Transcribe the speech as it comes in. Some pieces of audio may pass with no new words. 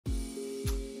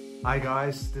Hi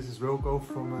guys, this is Wilco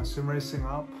from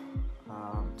SimRacingHub.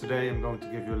 Today I'm going to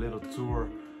give you a little tour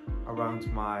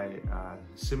around my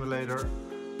simulator.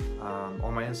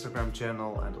 On my Instagram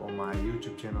channel and on my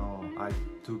YouTube channel I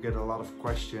do get a lot of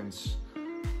questions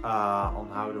on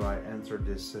how do I enter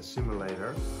this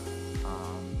simulator.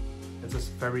 It's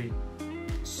a very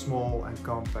small and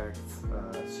compact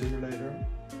simulator,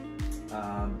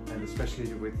 and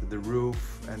especially with the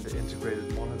roof and the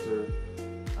integrated monitor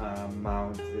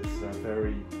mount, it's a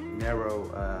very narrow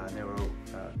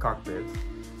cockpit,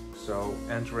 so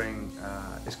entering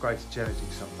is quite challenging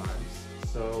sometimes.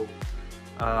 So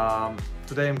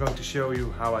today I'm going to show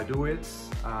you how I do it.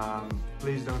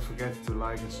 Please don't forget to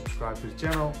like and subscribe to the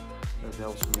channel. That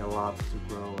helps me a lot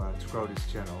to grow this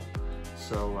channel.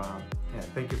 So yeah,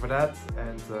 thank you for that,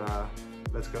 and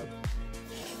let's go.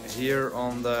 Here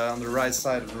on the right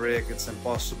side of the rig, it's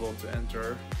impossible to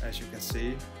enter, as you can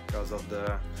see, because of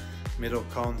the middle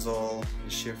console, the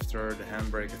shifter, the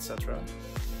handbrake, etc.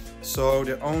 So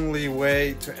the only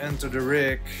way to enter the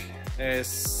rig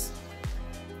is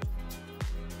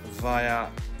via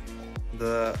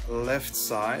the left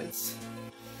side.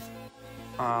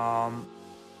 Yeah,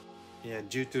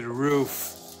 due to the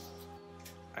roof,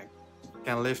 I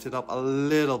can lift it up a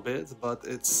little bit, but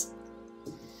it's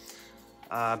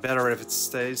better if it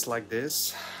stays like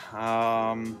this.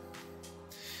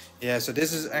 Yeah, so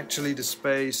this is actually the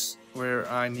space where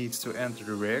I need to enter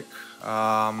the rig.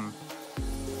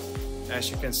 As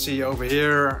you can see over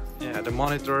here, yeah, the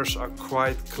monitors are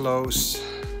quite close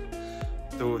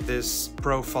to this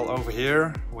profile over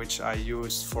here, which I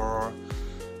use for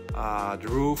the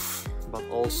roof, but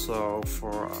also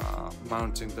for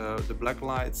mounting the black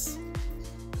lights.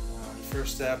 The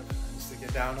first step is to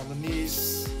get down on the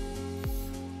knees,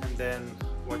 and then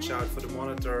watch out for the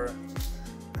monitor,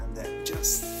 and then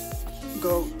just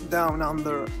go down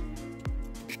under.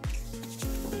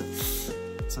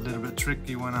 It's a little bit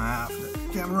tricky when I have the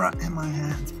camera in my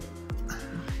hand.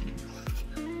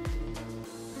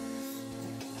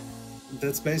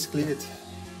 That's basically it.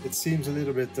 It seems a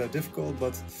little bit difficult,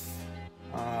 but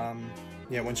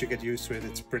yeah, once you get used to it,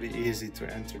 it's pretty easy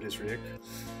to enter this rig.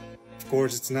 Of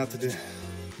course, it's not the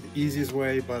easiest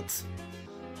way, but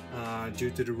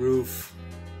due to the roof,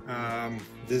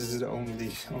 this is the only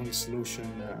solution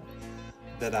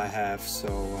that I have.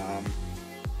 So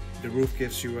the roof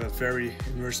gives you a very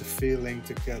immersive feeling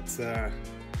to get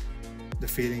the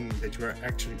feeling that you are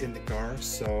actually in the car.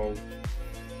 So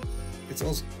it's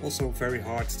also very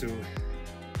hard to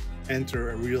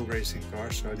enter a real racing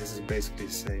car, so this is basically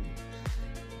the same.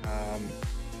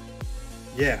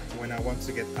 Yeah, when I want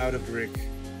to get out of the rig,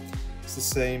 it's the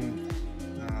same,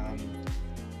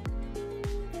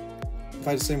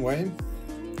 by the same way.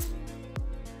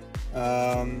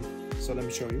 So let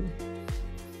me show you.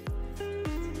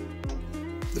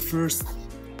 The first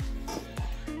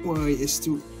way is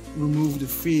to remove the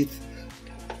feet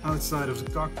outside of the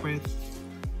cockpit,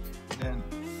 then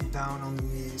down on the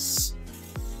knees.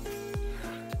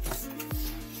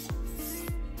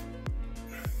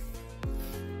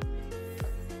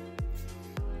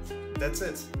 That's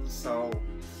it. So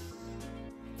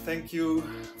thank you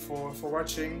for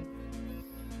watching,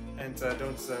 and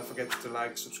don't forget to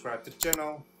like, subscribe to the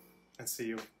channel, and see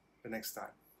you the next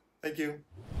time. Thank you.